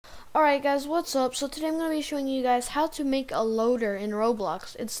Alright guys, what's up? So today I'm going to be showing you guys how to make a loader in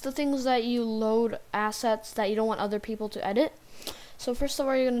Roblox. It's the things that you load assets that you don't want other people to edit. So first of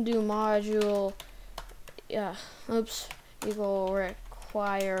all, you're going to do module, equal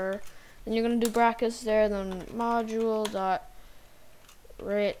require. Then you're going to do brackets there, then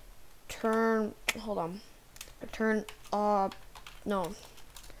module.return,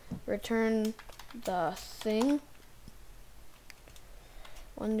 return the thing.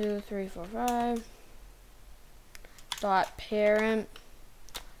 1, 2, 3, 4, 5. Dot parent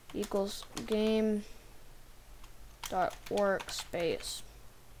equals game.Workspace.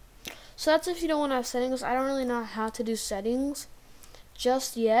 So that's if you don't want to have settings. I don't really know how to do settings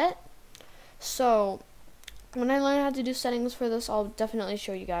just yet. So when I learn how to do settings for this, I'll definitely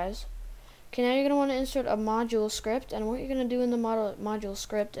show you guys. Okay, now you're going to want to insert a ModuleScript, and what you're going to do in the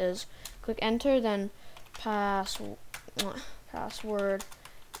ModuleScript is click enter, then password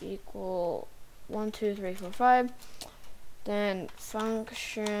equal 1, 2, 3, 4, 5. Then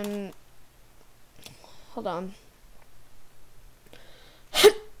function,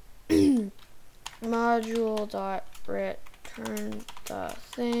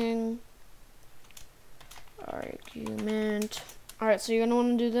 module.ReturnTheThing argument. Alright, so you're gonna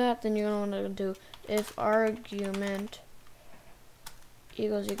want to do that. Then you're gonna want to do if argument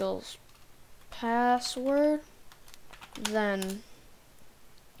equals password, then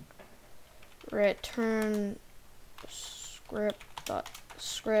return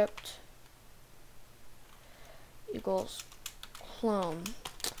script.Script equals clone.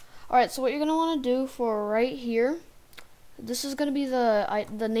 Alright, so what you're going to want to do for right here, this is going to be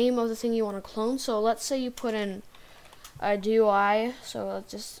the name of the thing you want to clone. So let's say you put in a GUI, so let's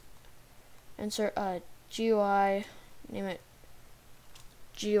just insert a GUI, name it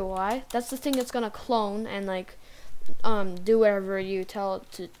GUI. That's the thing it's going to clone and like do whatever you tell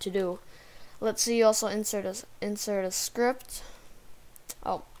it to do. Let's see, you also insert a script.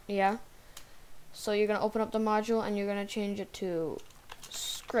 Oh, yeah. So you're going to open up the module and you're going to change it to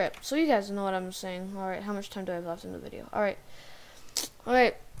script. So you guys know what I'm saying. Alright, how much time do I have left in the video? Alright.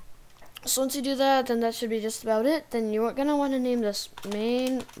 So once you do that, then that should be just about it. Then you're going to want to name this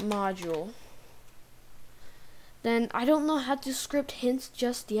main module. Then I don't know how to script hints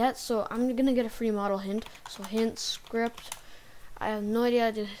just yet, so I'm going to get a free model hint. So hint script. I have no idea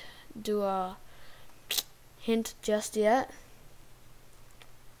how to do a hint just yet.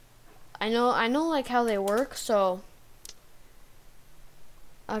 I know like how they work, so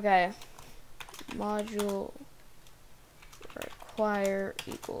okay. Module require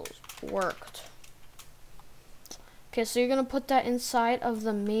equals worked. Okay, so you're gonna put that inside of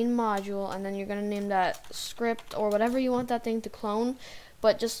the main module, and then you're gonna name that script or whatever you want that thing to clone.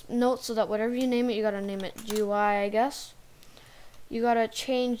 But just note, so that whatever you name it, you gotta name it GUI, I guess. You gotta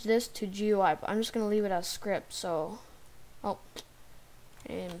change this to GUI, but I'm just gonna leave it as script. So,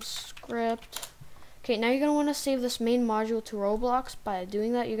 name script. Okay, now you're gonna want to save this main module to Roblox. By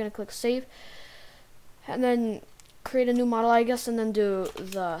doing that, you're gonna click save, and then create a new model, I guess, and then do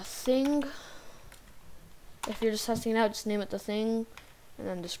the thing. If you're just testing it out, just name it the thing, and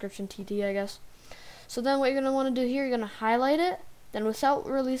then description TT, I guess. So then what you're gonna want to do here, you're gonna highlight it. Then without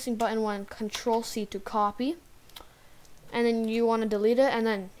releasing button 1, Control C to copy. And then you want to delete it, and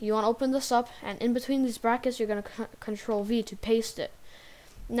then you want to open this up, and in between these brackets you're going to Control V to paste it.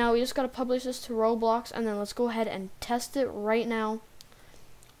 Now we just got to publish this to Roblox, and then let's go ahead and test it right now.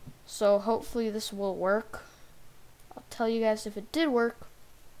 So hopefully this will work. I'll tell you guys if it did work,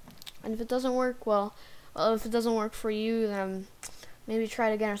 and if it doesn't work, well if it doesn't work for you, then maybe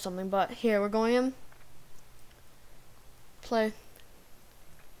try it again or something. But here, we're going in, play.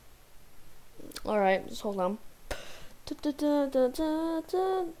 Alright, just hold on.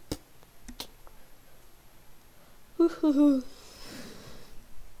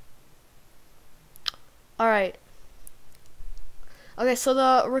 Alright. Okay, so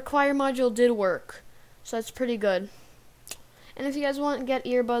the require module did work. So that's pretty good. And if you guys want to get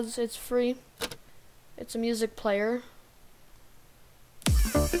earbuds, it's free. It's a music player.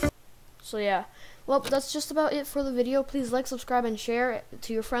 So yeah. Well, that's just about it for the video. Please like, subscribe, and share it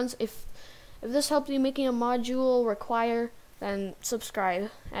to your friends. If this helped you making a module require, then subscribe.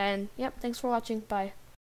 And yep, thanks for watching. Bye.